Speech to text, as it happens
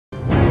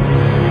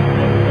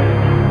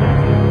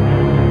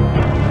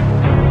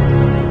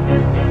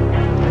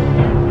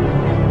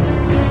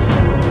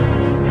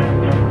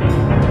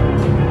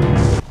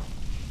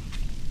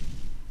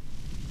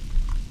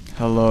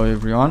Hello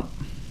everyone.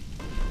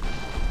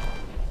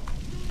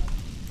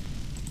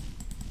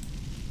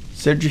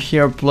 Sergio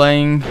here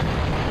playing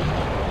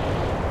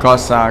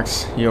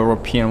Cossacks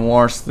European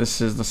Wars.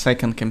 This is the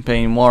second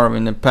campaign, War of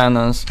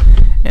Independence,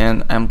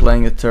 and I'm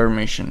playing the third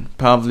mission,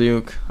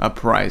 Pavliuk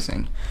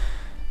Uprising.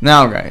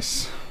 Now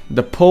guys,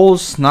 the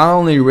Poles not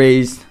only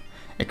raised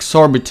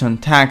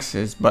exorbitant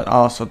taxes but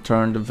also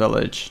turned the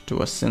village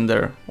to a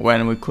cinder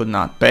when we could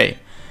not pay.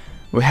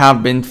 We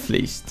have been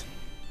fleeced.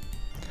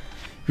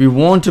 We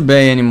won't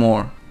obey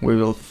anymore. We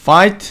will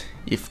fight.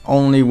 If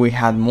only we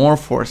had more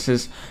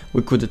forces,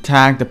 we could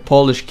attack the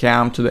Polish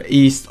camp to the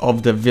east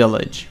of the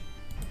village.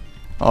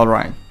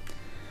 Alright.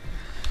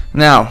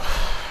 Now,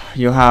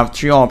 you have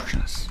three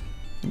options.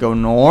 Go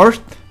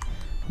north,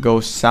 go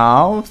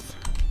south,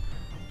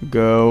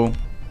 go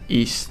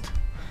east.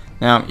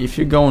 Now, if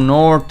you go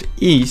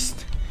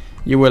northeast,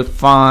 you will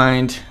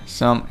find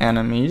some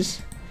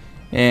enemies.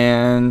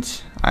 And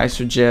I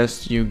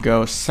suggest you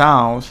go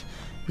south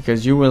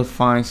because you will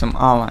find some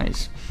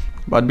allies.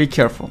 But be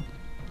careful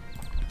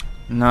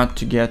not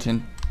to get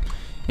in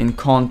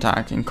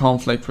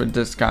conflict with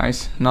these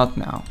guys. Not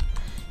now.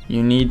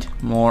 You need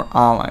more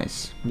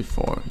allies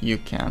before you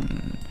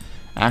can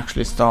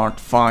actually start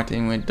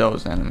fighting with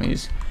those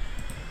enemies.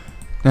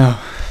 Now,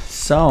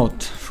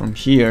 south from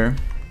here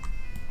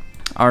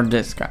are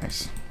these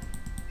guys.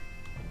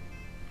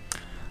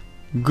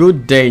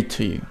 Good day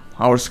to you.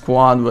 Our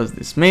squad was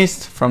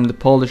dismissed from the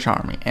Polish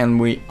army and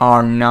we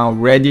are now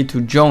ready to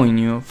join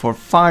you for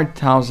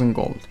 5,000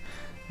 gold.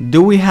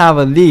 Do we have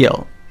a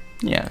deal?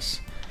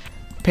 Yes.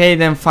 Pay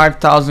them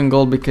 5,000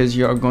 gold because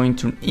you are going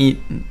to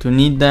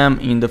need them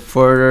in the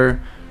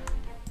further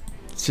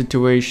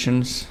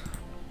situations.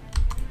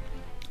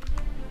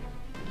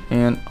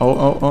 And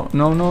oh,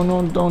 no,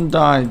 don't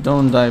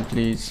die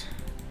please.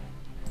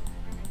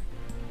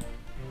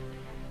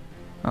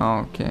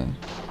 Okay.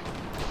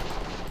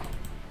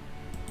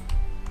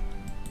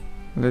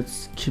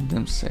 Let's keep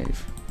them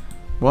safe.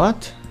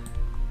 What?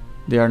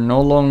 They are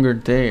no longer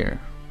there.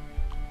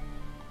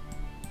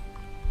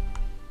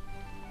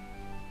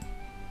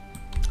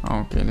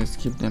 Okay, let's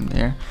keep them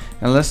there.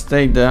 And let's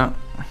take the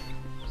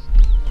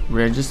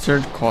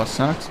registered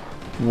Cossacks.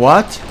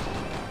 What?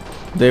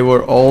 They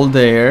were all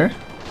there?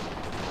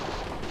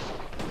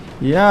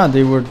 Yeah,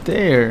 they were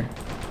there.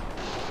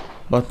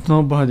 But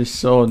nobody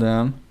saw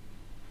them.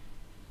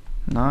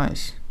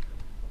 Nice.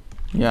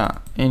 Yeah,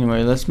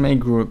 anyway, let's make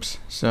groups.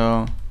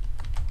 So,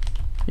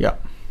 yeah.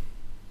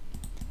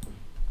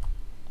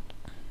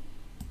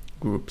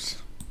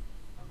 Groups.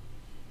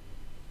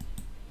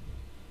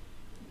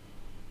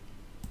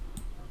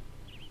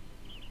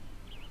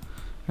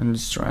 And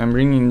destroy. I'm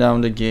bringing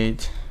down the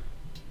gate.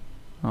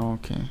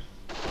 Okay.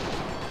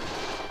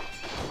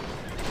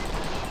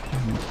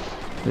 And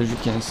as you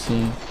can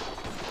see,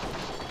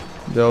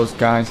 those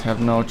guys have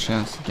no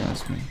chance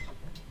against me.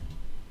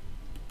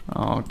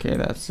 Okay,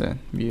 that's it.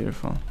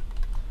 Beautiful.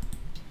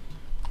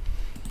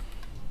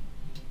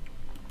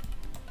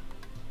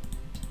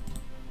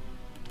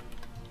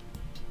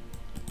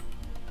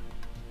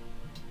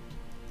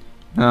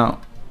 Now,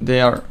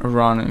 they are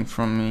running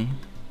from me.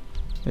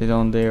 They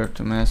don't dare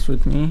to mess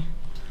with me.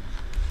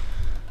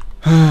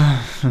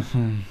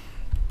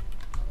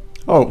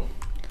 Oh,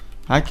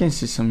 I can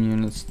see some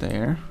units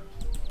there.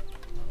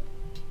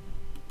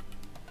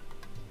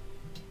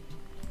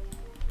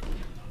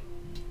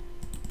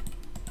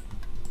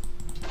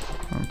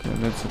 Okay,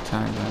 let's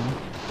attack them.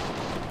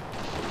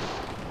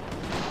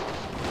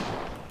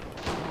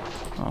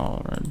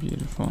 Alright,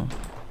 beautiful.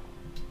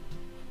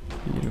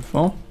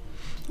 Beautiful.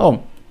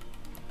 Oh,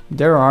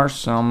 there are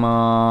some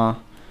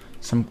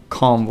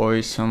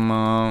convoys,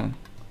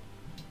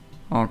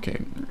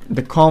 okay,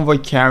 the convoy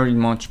carried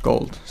much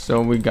gold,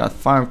 so we got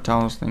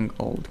 5,000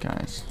 gold,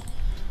 guys.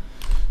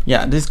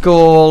 Yeah, this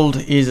gold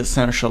is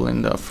essential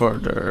in the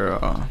further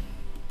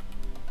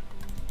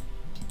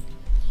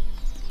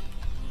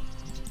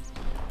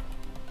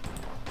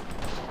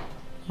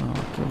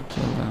okay,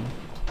 kill them.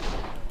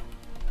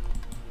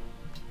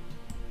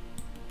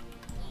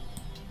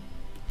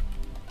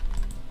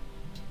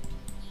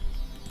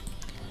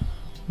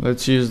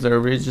 Let's use the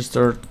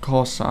registered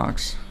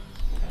Cossacks.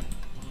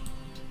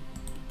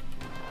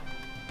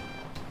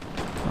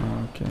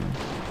 Okay.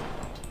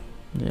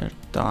 They're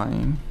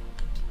dying.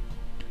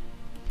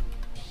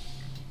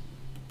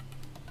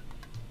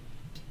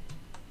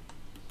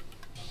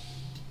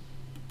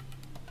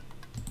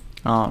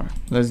 Alright,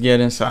 let's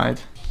get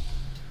inside.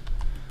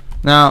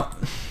 Now,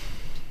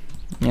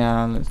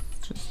 yeah, let's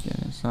just get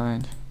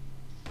inside.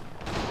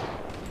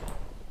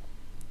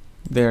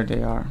 There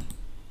they are.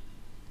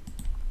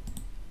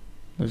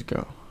 Let's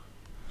go.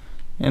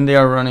 And they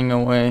are running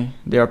away.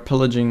 They are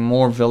pillaging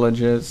more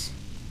villages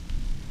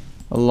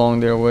along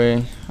their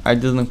way. I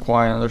didn't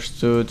quite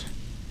understood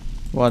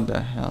what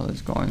the hell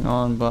is going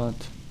on,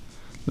 but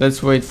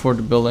let's wait for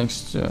the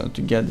buildings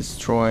to get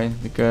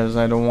destroyed because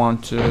I don't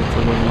want to lose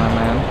my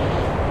man.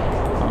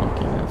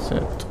 Okay, that's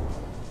it.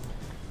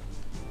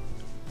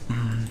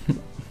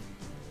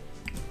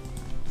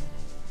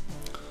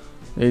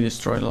 They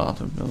destroyed a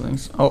lot of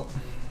buildings. Oh,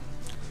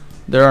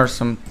 there are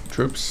some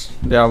troops.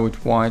 They are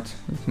with white.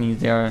 It means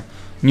they are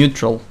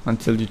neutral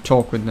until you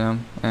talk with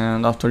them,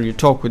 and after you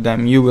talk with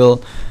them you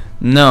will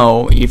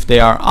know if they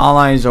are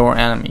allies or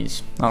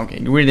enemies. Okay,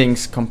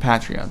 greetings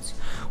compatriots.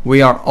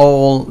 We are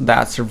all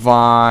that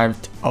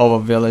survived of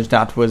a village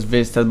that was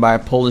visited by a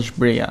Polish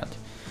brigade.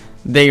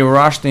 They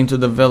rushed into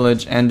the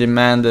village and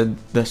demanded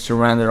the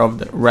surrender of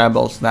the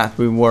rebels that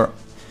we were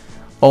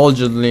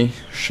allegedly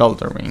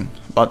sheltering.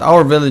 But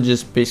our village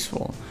is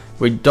peaceful.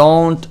 We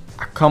don't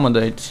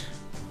accommodate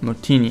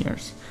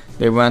mutineers.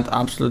 They went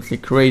absolutely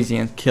crazy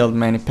and killed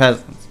many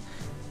peasants.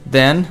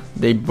 Then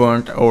they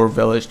burnt our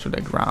village to the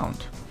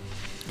ground.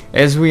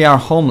 As we are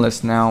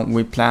homeless now,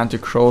 we plan to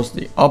cross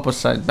the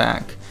opposite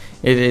bank.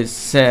 It is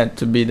said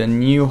to be the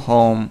new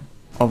home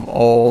of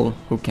all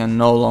who can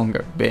no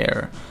longer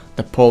bear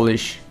the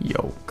Polish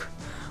yoke.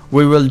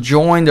 We will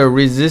join the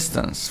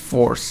resistance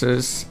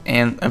forces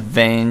and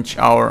avenge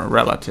our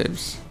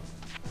relatives.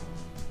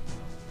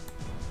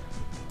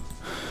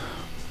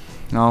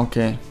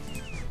 Okay.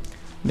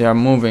 They are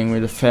moving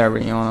with a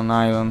ferry on an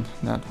island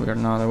that we are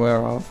not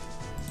aware of.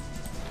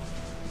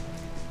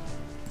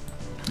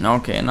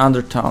 Okay,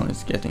 another town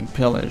is getting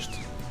pillaged.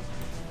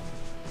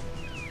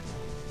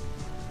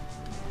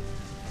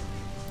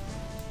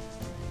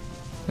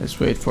 Let's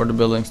wait for the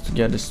buildings to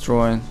get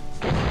destroyed.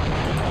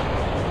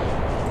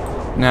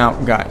 Now,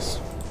 guys,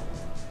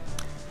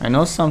 I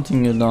know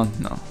something you don't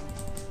know.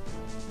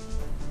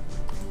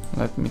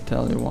 Let me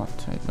tell you what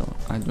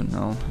I don't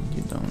know and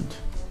you don't.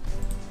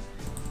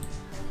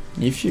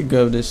 If you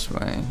go this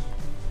way,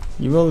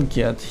 you will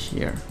get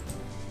here.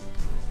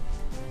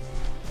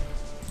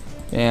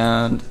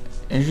 And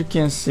as you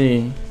can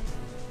see,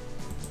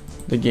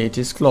 the gate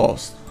is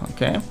closed.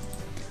 Okay,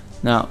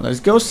 now let's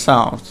go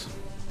south,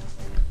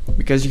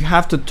 because you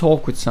have to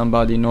talk with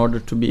somebody in order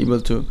to be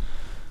able to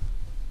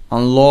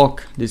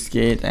unlock this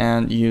gate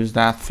and use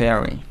that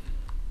ferry.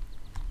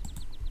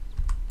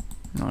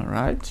 All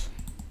right.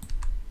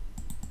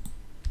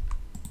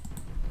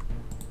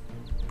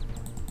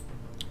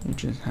 You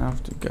just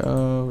have to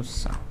go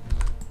south.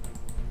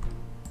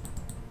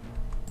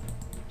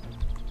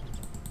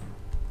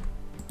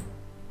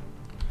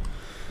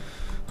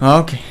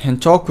 Okay,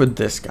 and talk with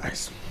this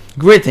guys.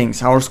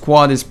 Greetings, our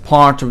squad is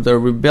part of the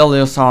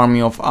rebellious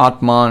army of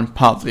Atman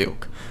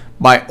Pavliuk.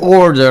 By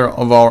order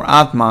of our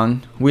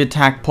Atman, we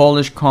attack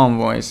Polish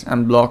convoys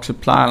and block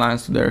supply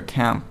lines to their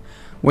camp.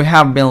 We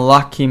have been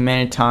lucky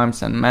many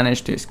times and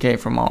managed to escape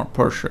from our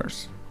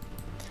pursuers.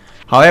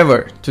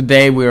 However,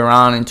 today we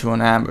ran into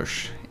an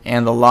ambush,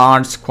 and a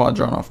large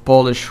squadron of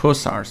Polish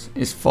hussars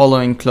is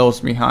following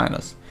close behind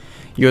us.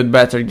 You'd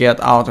better get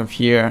out of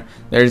here.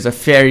 There is a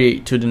ferry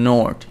to the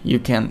north. You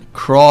can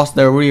cross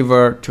the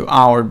river to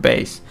our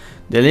base.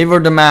 Deliver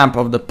the map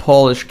of the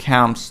Polish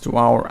camps to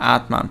our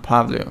Atman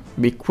Pavliuk.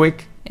 Be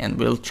quick and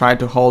we'll try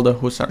to hold the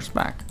hussars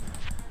back.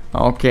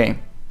 Okay,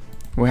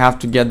 we have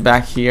to get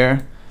back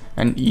here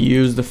and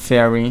use the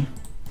ferry.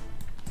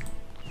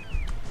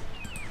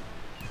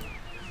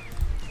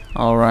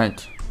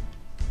 Alright.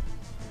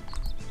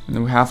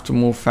 And we have to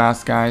move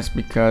fast, guys,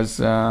 because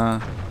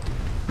the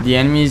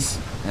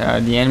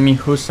enemy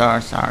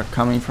hussars are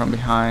coming from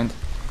behind,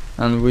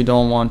 and we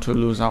don't want to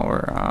lose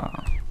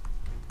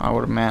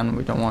our men.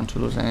 We don't want to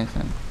lose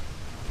anything.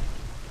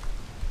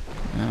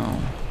 No.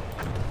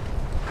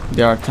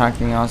 They are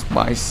attacking us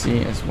by sea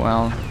as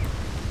well.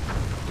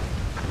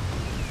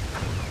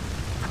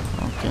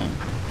 Okay.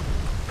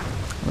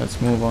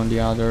 Let's move on the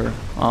other.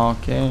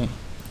 Okay.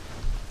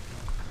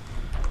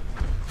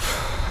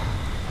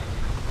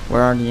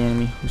 Where are the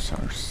enemy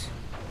hussars?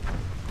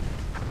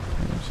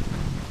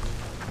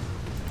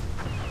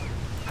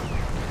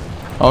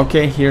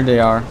 Okay, here they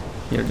are.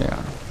 Here they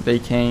are. They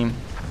came.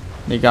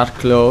 They got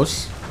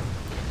close.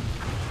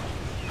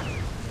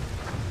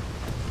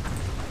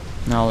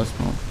 Now let's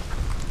move.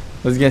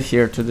 Let's get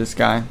here to this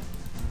guy.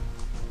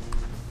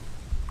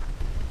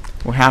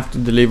 We have to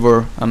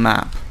deliver a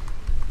map.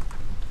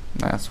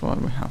 That's what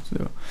we have to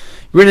do.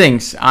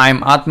 Greetings,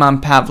 I'm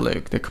Atman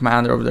Pavliuk, the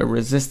commander of the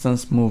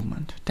resistance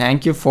movement.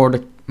 Thank you for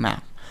the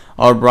map.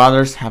 Our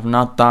brothers have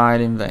not died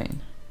in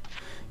vain.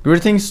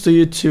 Greetings to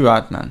you too,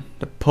 Atman.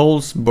 The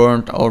Poles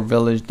burnt our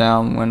village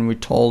down when we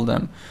told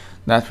them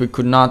that we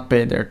could not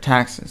pay their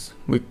taxes.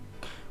 We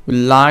would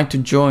like to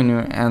join you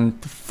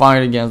and to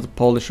fight against the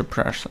Polish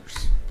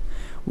oppressors.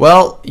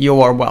 Well,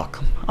 you are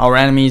welcome. Our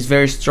enemy is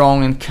very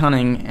strong and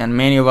cunning, and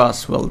many of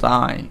us will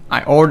die.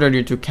 I ordered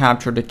you to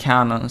capture the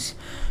cannons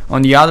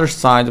on the other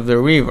side of the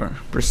river.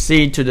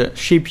 Proceed to the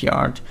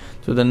shipyard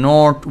to the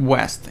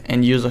northwest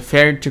and use a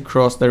ferry to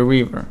cross the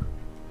river.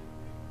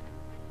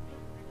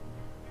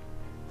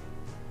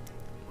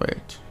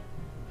 Wait.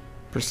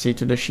 Proceed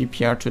to the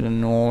shipyard to the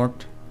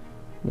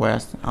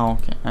northwest. Oh,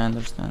 okay, I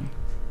understand.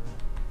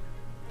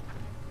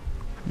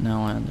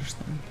 Now I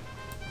understand.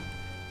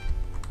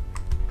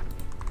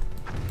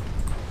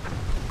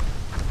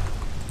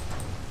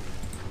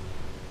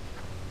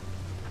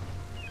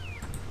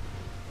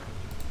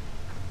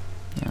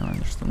 Yeah, I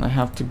understand. I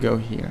have to go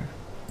here.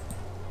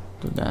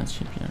 to that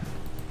shipyard.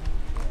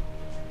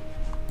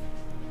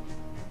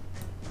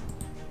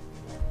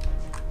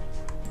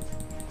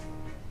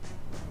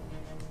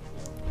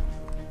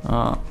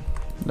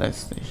 Let's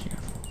stay here.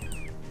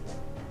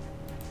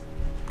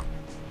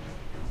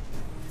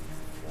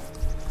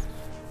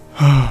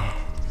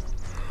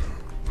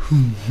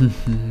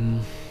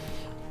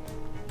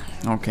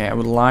 Okay, I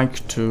would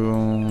like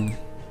to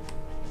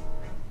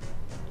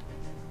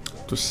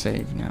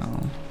save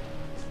now.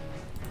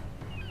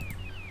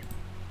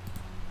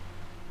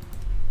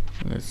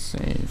 Let's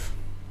save.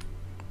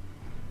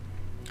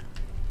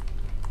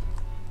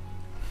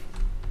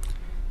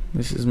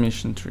 This is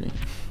mission 3.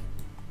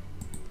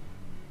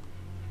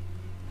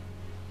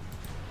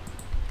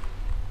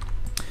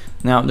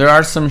 Now there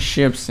are some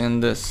ships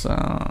in this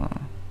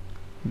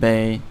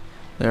bay,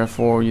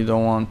 therefore you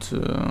don't want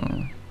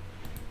to.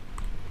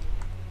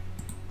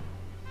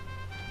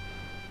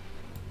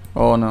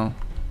 Oh no,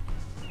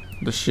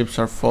 the ships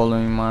are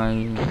following my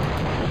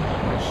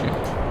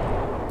ship.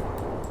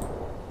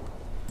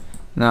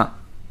 Now,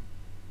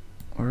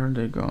 where are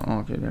they going?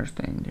 Okay, they're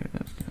staying there.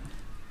 That's good.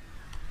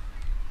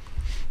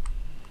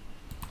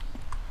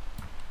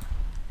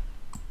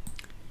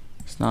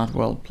 It's not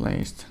well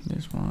placed,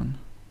 this one.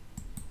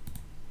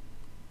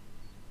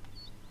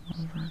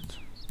 Alright.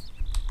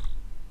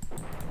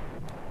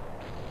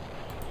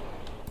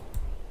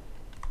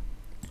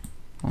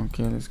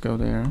 Okay, let's go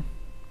there.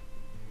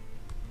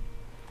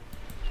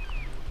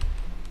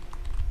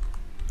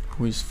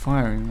 Who is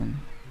firing then?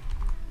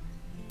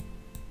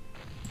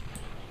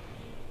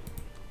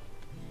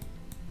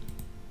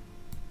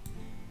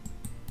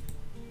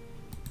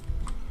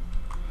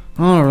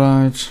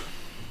 Alright.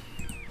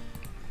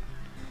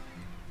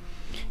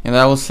 And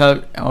I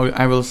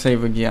will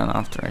save again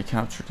after I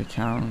capture the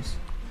cannons.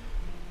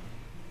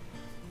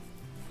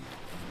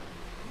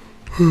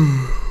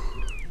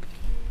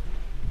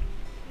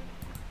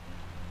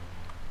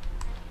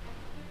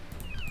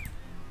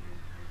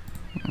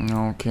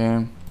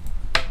 Okay.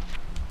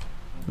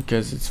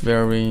 Because it's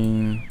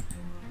very...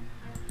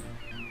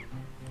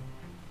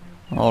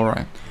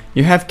 Alright.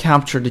 You have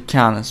captured the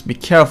cannons. Be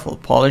careful,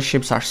 Polish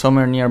ships are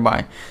somewhere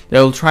nearby. They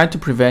will try to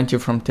prevent you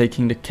from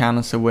taking the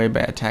cannons away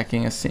by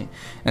attacking a sea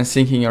and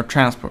sinking your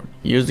transport.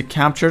 Use the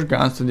captured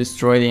guns to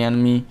destroy the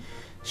enemy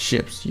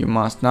ships. You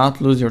must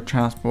not lose your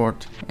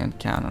transport and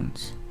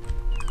cannons.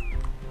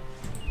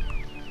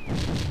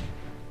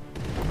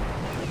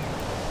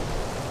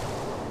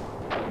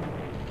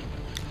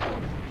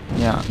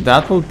 Yeah,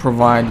 that will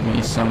provide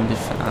me some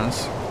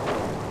defense.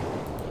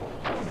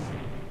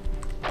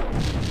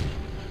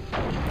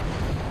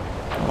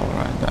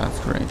 Alright, that's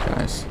great,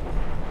 guys.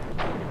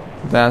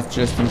 That's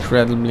just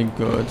incredibly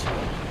good.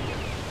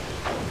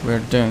 We're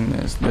doing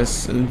this.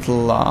 This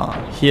little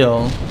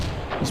hill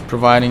is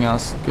providing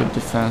us good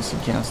defense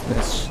against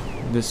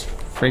this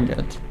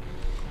frigate.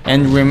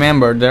 And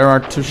remember, there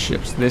are 2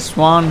 ships. This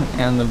one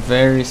and a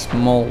very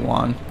small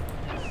one.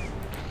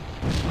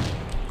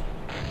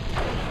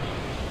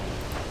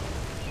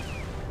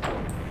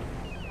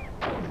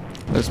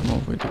 Let's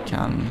move with the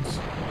cannons.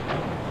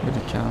 With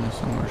the cannons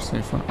somewhere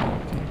safer.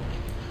 Oh, okay.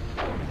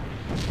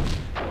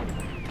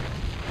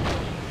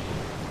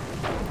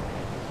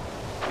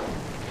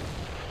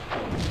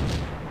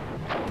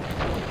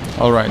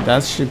 Alright,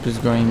 that ship is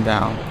going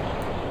down.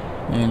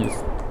 And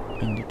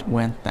it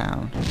went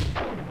down.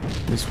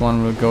 This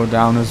one will go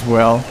down as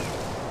well.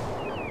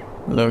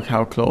 Look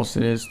how close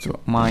it is to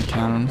my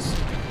cannons.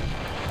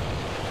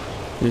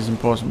 It is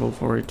impossible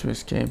for it to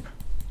escape.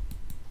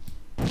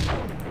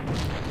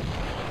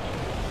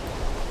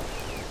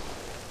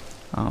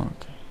 Oh,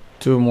 okay.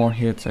 2 more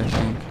hits, I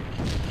think.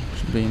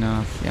 Should be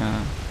enough,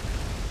 yeah.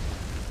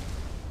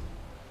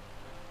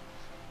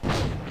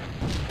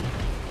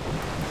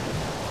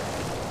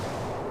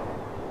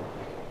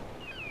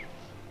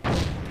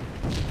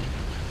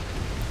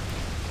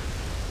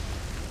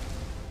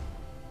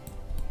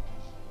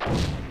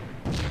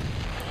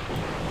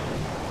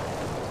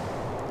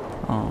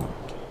 Oh,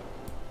 okay.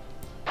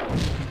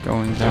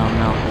 Going down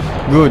now.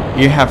 Good,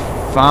 you have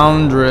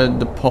founded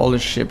the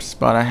Polish ships,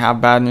 but I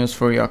have bad news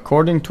for you.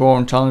 According to our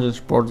intelligence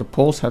report, the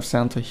Poles have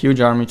sent a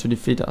huge army to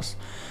defeat us.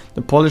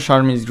 The Polish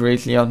army is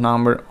greatly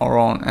outnumbered our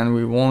own, and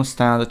we won't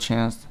stand a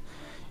chance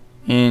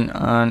in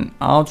an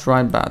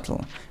outright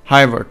battle.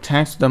 However,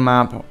 thanks to the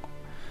map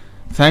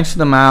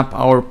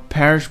our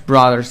parish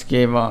brothers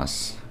gave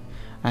us,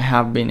 I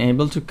have been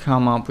able to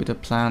come up with a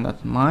plan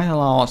that might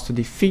allow us to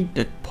defeat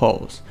the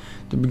Poles.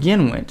 To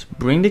begin with,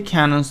 bring the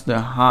cannons to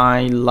the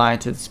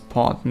highlighted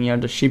spot near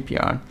the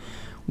shipyard.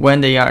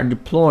 When they are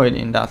deployed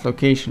in that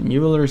location,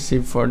 you will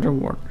receive further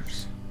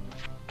orders.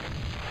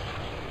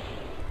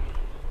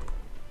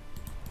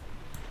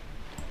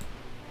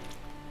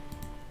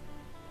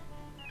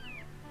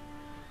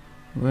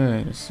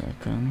 Wait a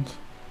second.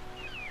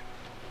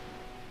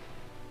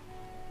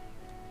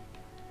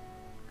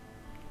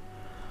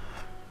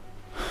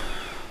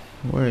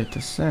 Wait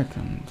a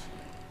second.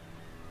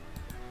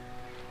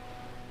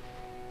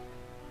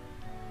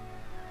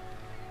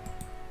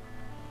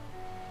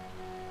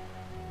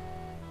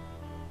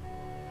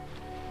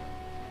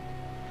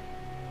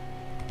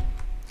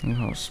 Look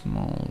how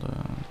small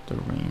the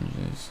range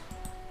is.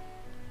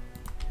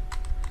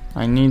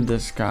 I need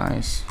this,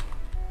 guys.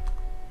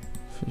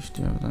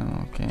 50 of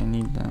them. Okay, I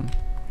need them.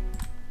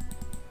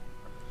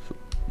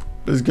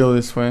 Let's go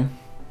this way.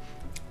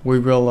 We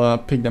will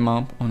pick them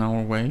up on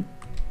our way.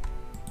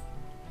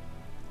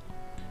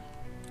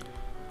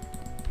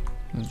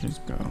 Let's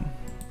just go.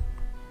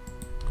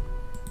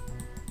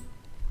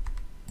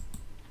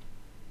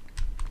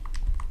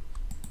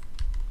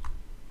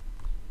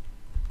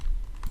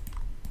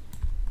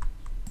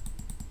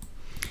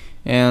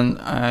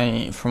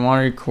 And from what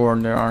I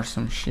record, there are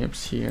some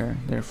ships here,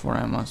 therefore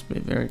I must be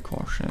very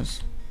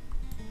cautious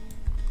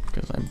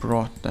because I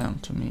brought them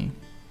to me.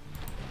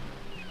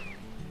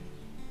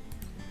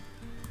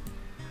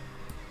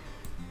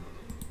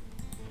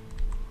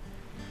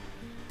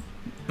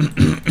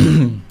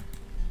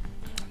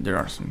 There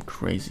are some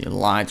crazy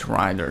light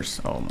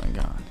riders. Oh my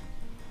god.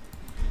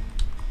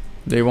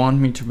 They want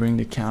me to bring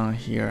the cannon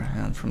here,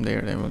 and from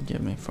there they will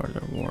give me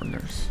further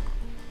orders.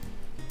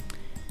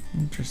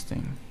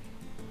 Interesting.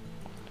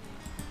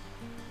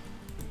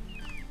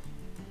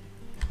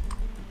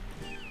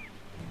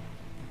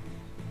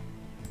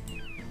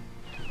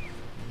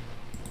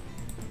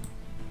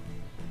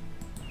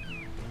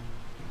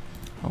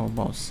 How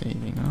about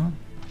saving, huh?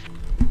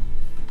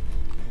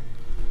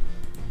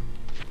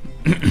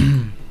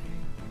 I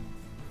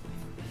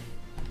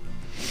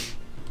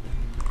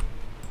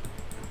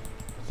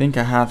think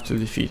I have to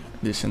defeat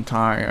this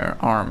entire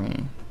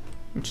army,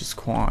 which is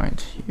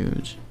quite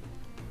huge.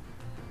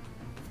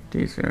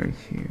 It is very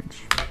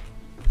huge.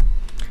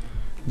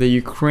 The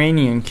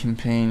Ukrainian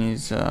campaign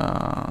is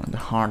the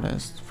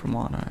hardest from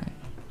what I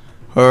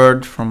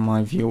heard from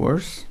my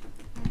viewers.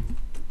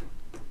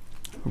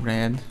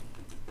 Read.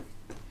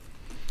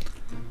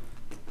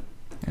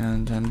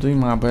 And I'm doing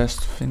my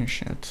best to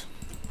finish it.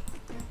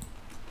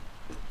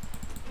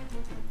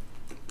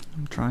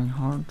 I'm trying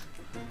hard.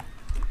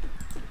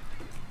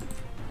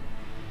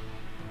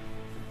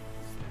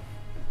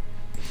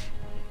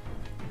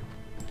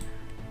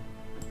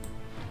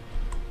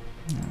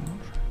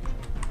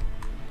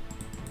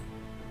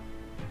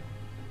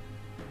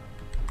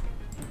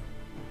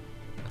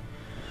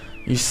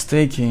 It's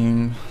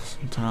taking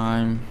some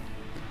time.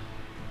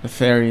 The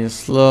ferry is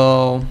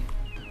slow.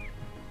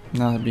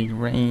 Not a big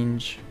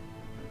range.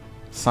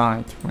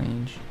 Sight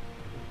range.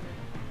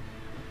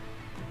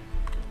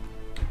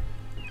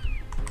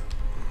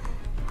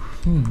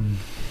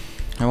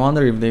 I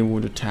wonder if they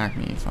would attack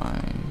me if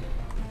I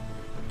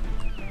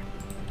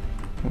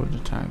would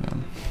attack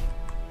them.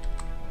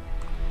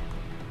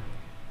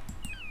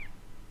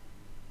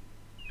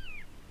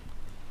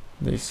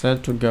 They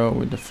said to go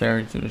with the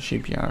ferry to the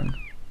shipyard.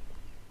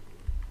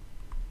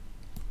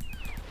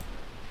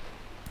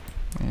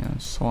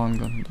 And so I'm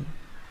going to do.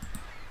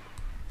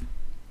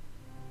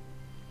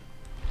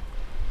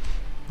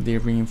 They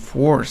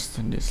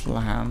reinforced this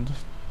land.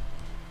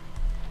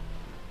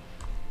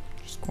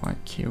 Just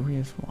quite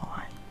curious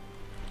why.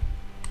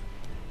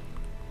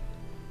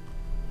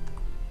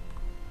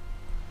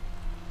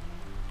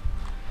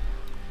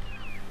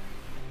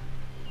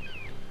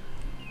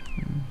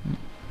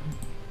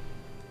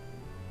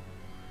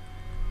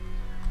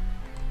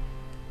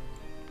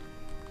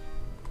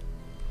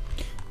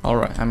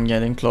 Alright, I'm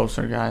getting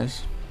closer,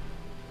 guys.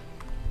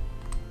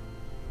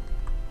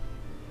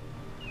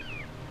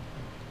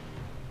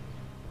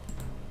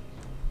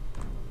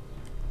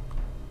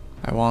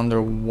 I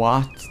wonder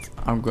what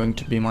are going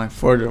to be my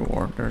further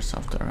orders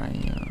after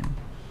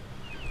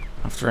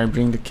I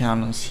bring the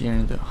cannons here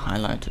in the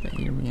highlighted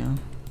area.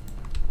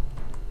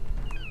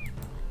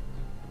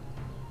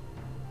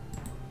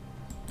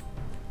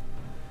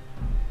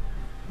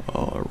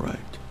 All right.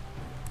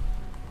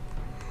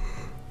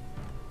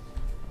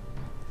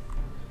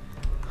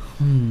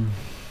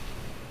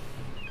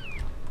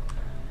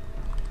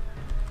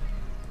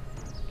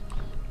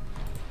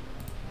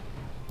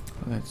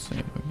 Let's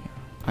see.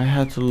 I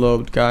had to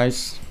load,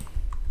 guys.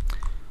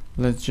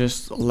 Let's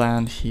just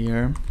land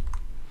here.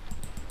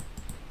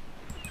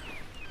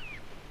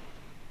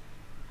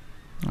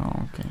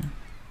 Oh, okay.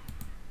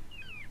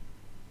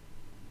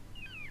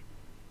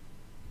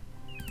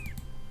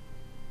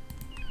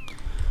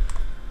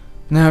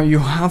 Now you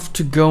have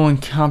to go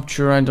and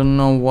capture, I don't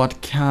know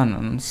what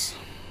cannons,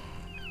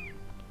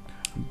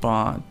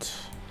 but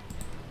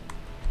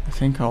I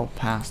think I'll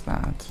pass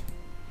that.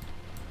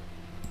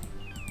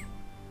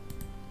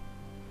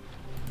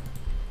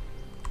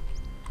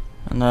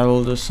 And I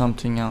will do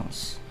something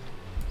else.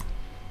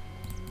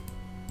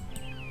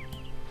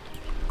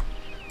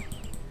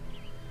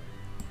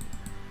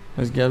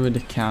 Let's get with the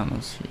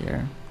cannons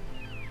here.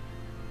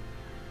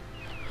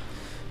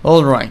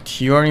 Alright,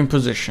 you are in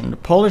position. The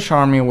Polish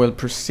army will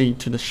proceed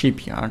to the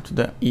shipyard to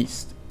the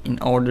east in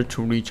order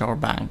to reach our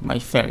bank by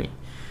ferry.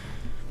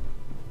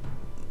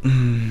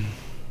 You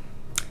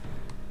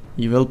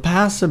will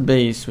pass a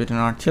base with an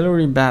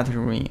artillery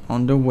battery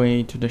on the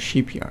way to the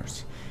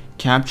shipyards.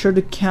 Capture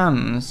the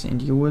cannons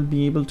and you will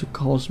be able to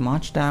cause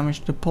much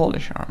damage to the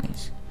Polish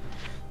armies.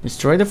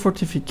 Destroy the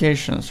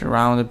fortifications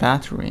around the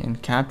battery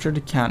and capture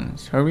the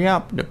cannons. Hurry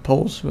up, the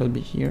Poles will be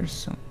here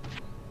soon.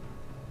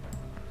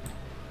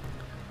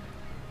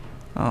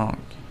 Okay,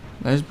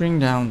 let's bring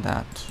down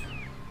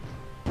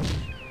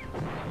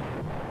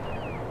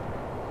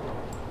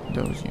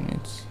those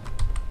units.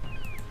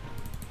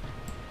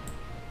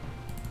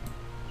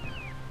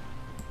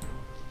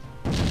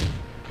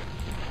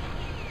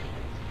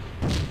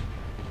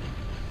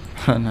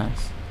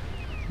 Nice.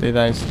 They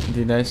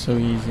die so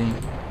easy.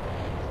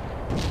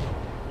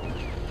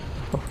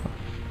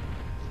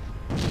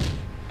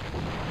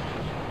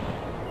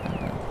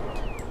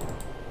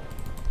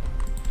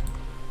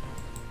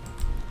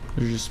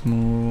 Just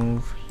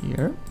move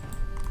here.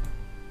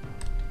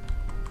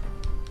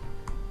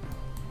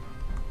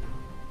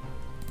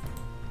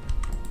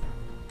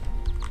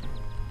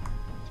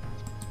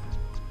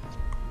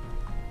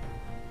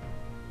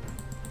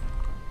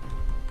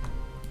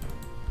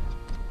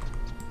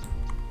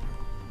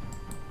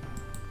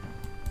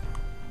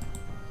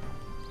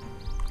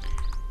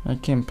 I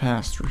can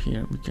pass through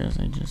here because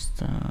I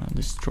just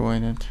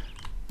destroyed it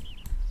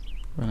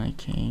when I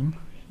came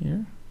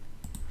here.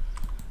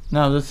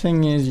 Now the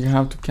thing is, you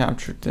have to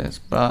capture this,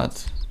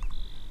 but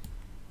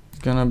it's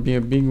gonna be a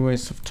big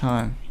waste of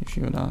time if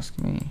you would ask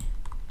me.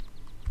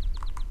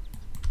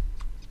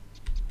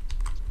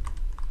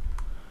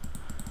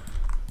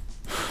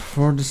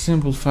 For the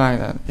simple fact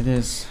that it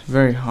is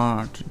very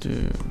hard to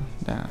do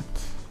that.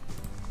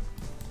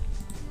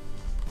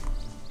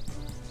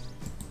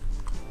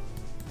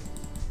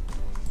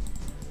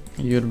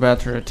 You'd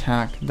better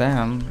attack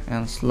them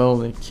and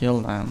slowly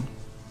kill them.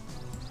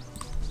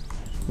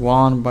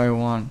 One by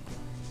one.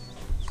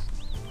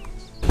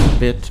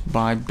 Bit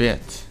by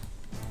bit.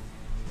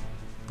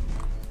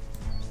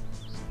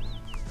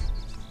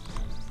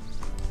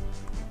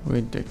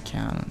 With the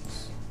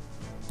cannons.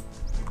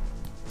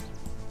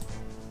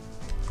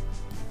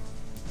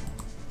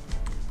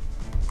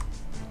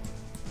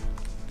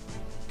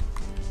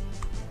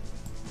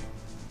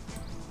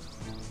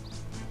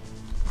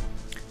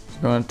 It's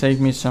gonna take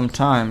me some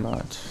time,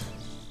 but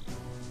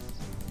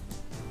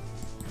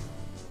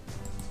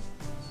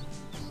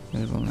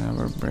it will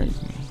never break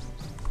me.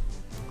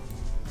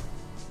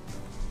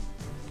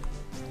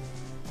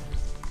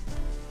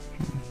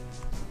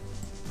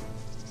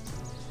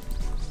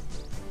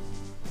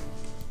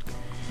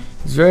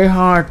 It's very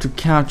hard to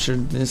capture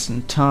this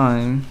in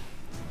time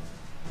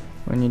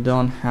when you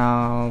don't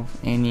have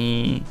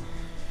any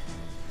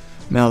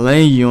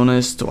melee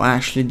units to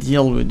actually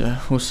deal with the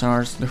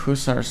hussars. The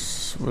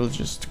hussars will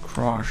just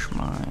crush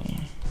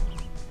my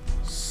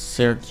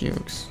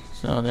Syracuse,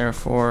 so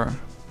therefore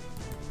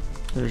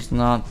there's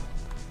not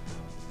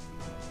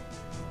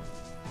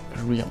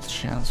a real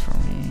chance for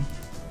me.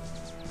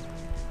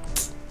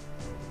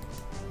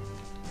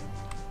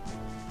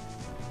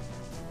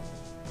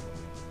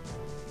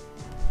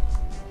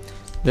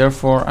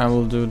 Therefore I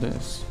will do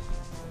this.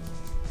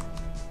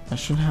 I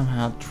should have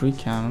had 3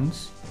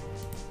 cannons.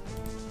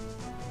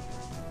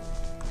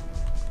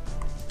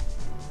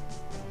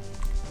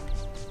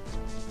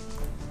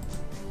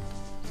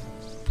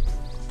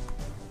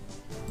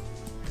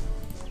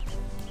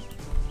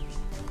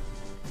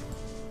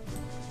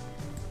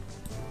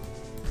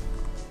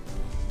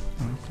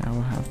 Okay, I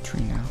will have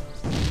 3 now.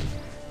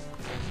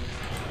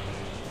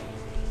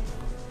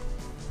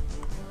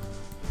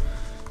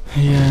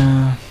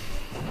 Yeah.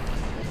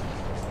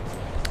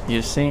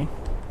 You see?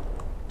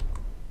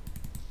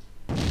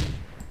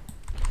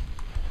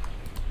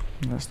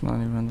 That's not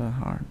even that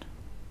hard.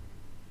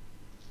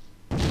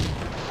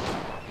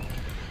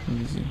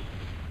 Easy.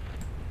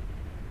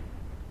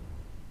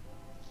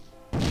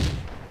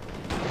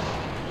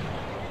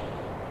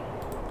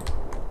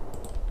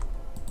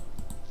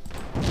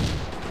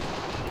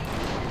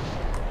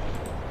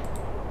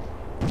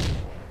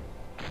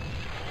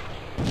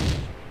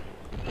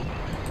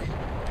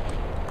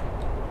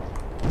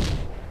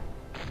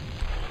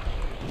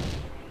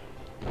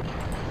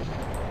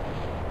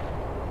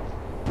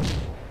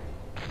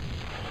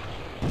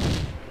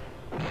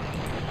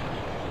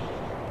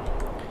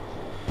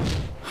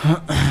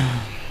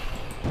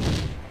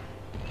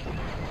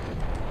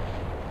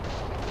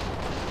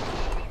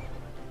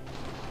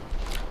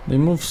 They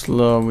move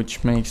slow,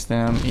 which makes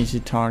them easy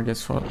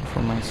targets for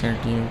my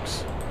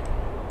Syracuse.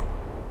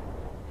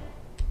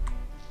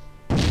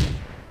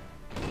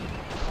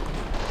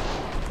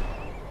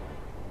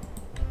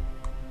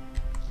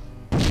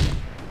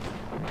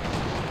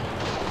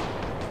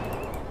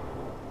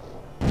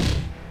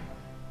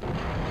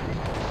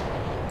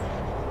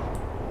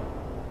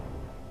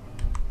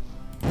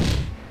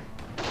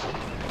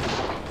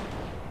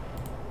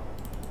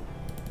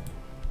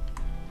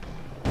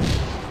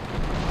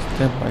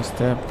 Step by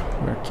step,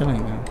 we're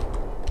killing them.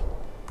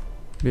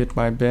 Bit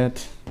by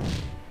bit.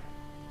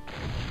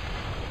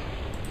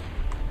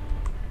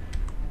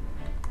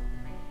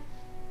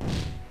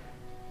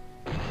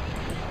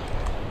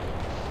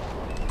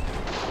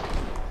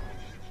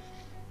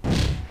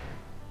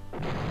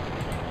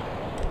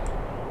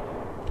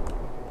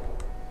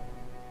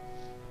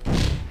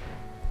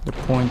 The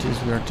point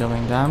is we are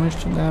dealing damage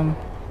to them.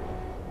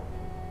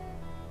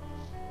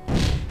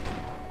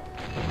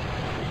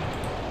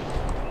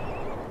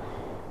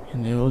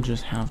 And they will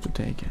just have to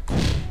take it.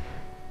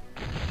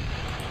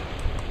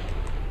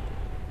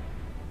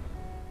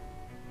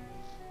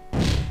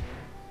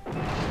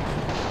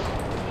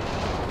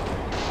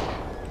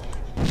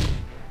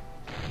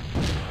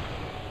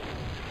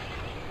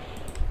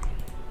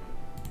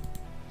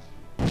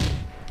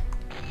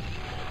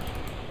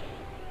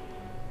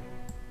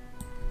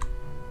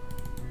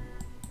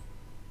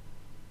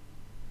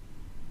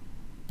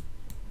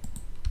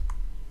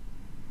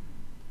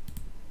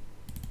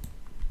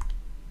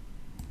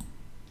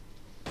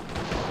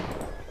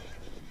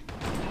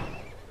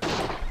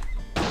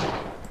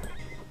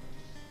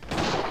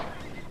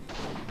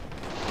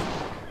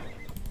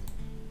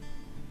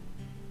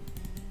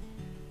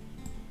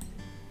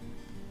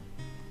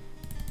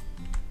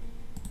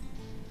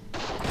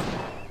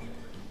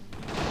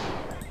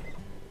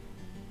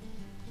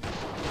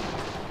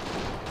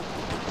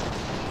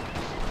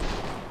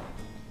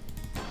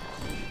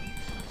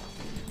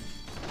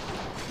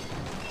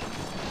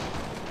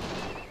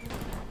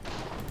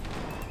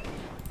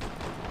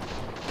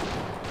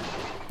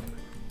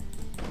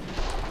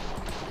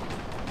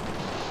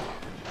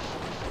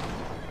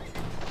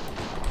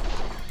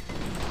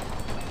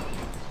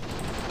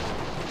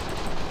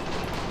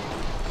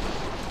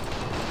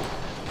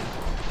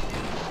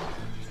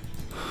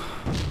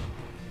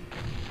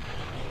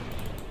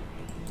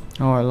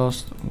 Oh, I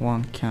lost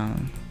one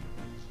cannon.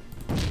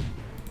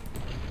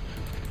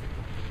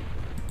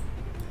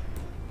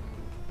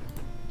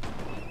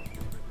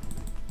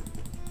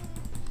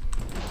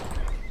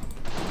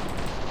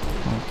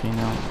 Okay,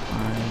 now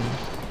I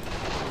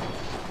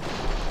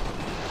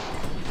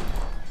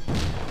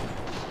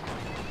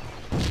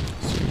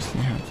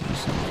seriously have to do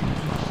something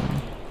about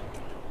it.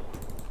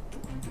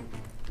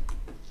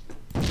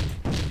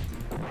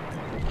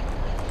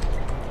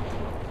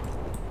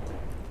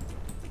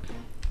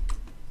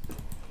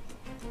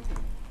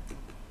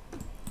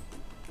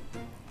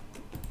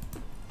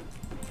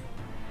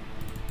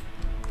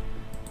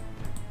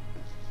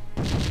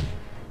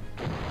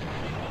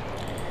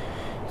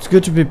 It's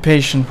good to be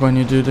patient when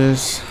you do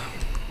this.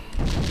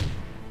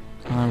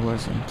 I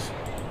wasn't.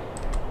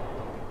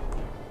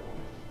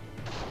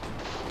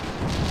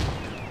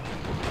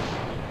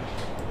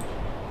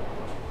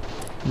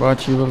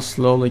 But you will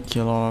slowly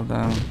kill all of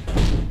them.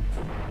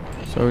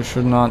 So you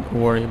should not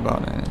worry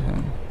about anything.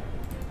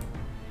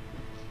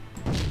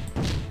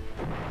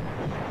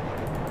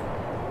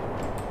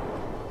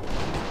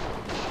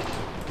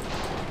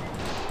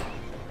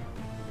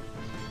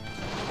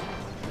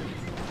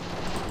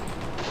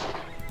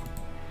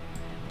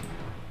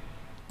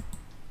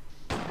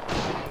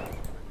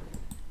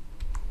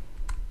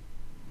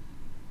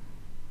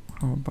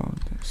 How about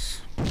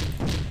this?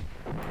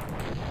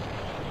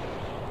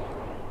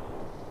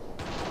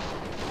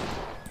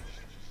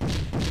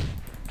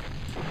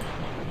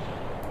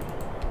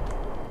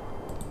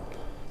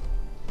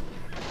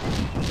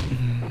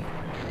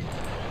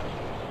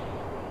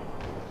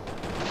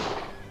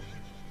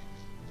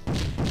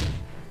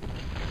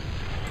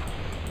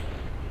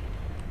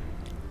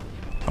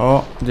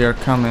 Oh, they're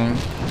coming.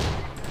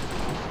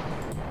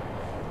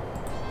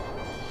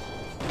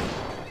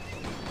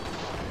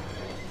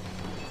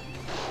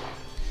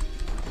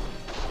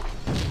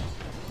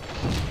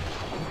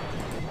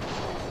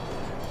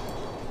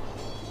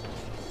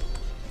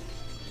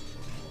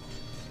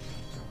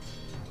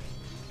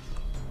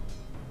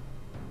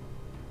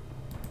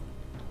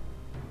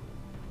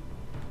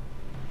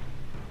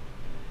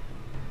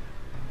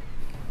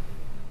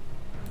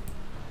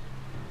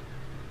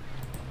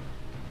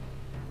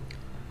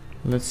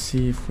 Let's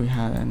see if we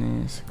had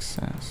any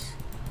success.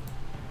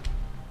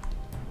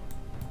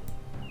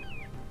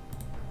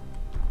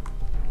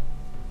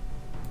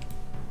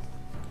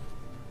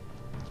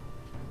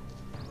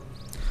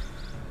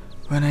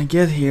 When I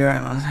get here, I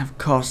must have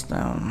caused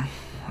them.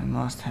 I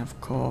must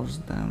have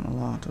caused them a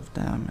lot of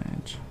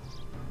damage.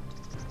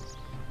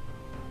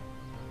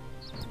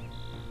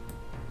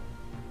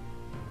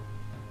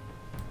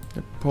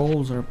 The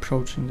Poles are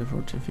approaching the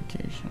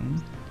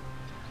fortification.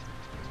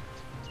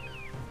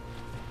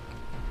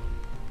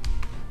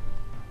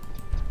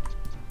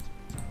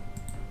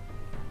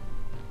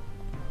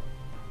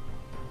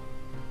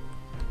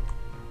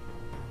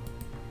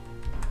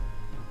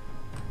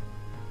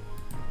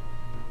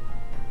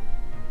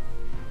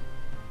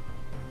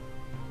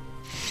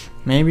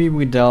 Maybe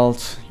we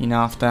dealt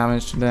enough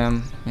damage to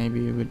them,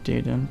 maybe we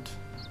didn't.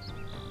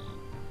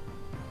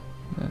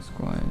 That's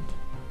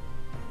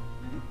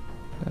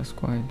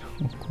quite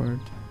awkward.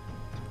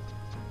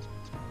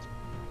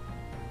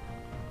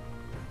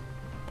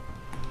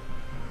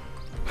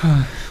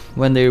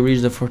 When they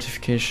reach the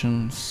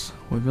fortifications,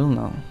 we will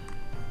know.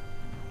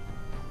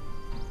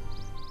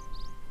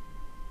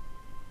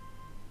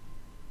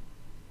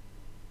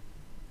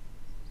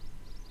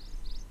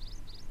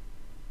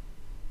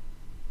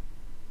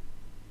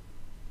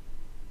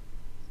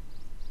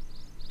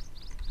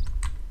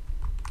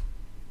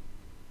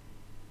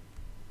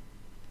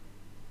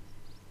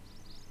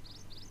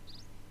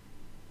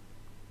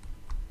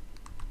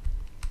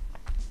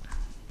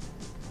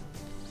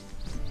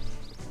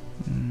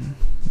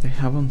 They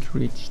haven't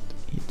reached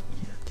it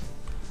yet.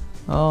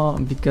 Oh,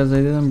 because I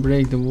didn't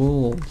break the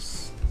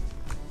walls.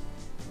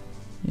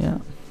 Yeah.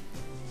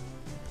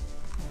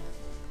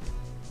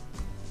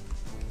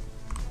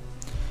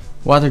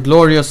 What a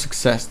glorious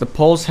success. The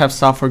Poles have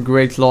suffered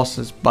great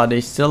losses, but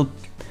they still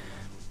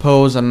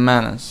pose a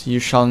menace. You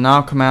shall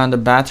now command a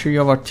battery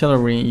of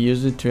artillery and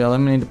use it to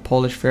eliminate the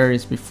Polish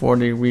ferries before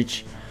they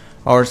reach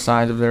our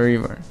side of the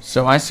river.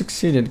 So I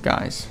succeeded,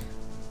 guys.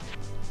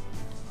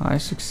 I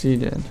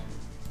succeeded.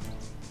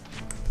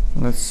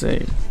 Let's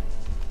see.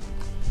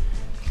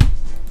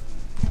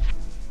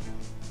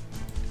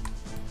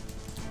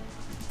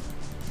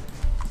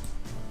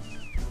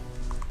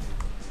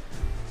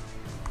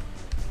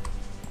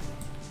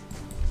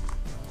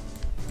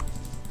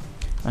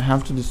 I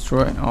have to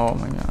destroy. Oh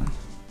my god.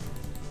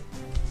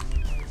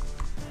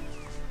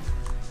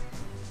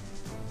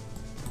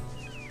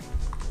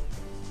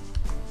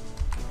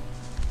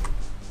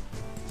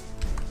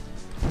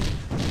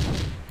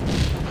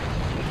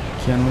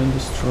 Can we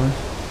destroy?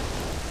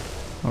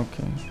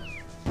 Okay.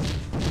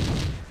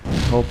 I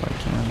hope I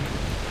can.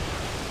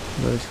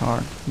 But it's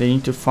hard. They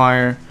need to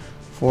fire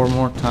 4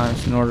 more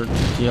times in order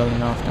to deal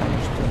enough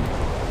damage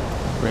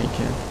to break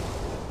it.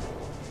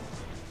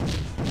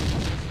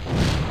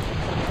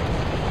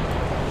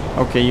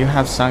 Okay, you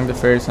have sunk the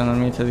ferries and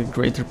eliminated the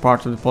greater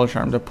part of the Polish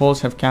army. The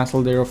Poles have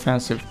cancelled their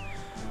offensive.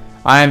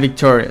 I am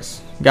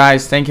victorious.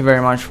 Guys, thank you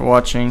very much for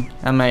watching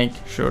and make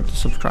sure to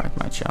subscribe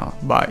to my channel.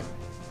 Bye.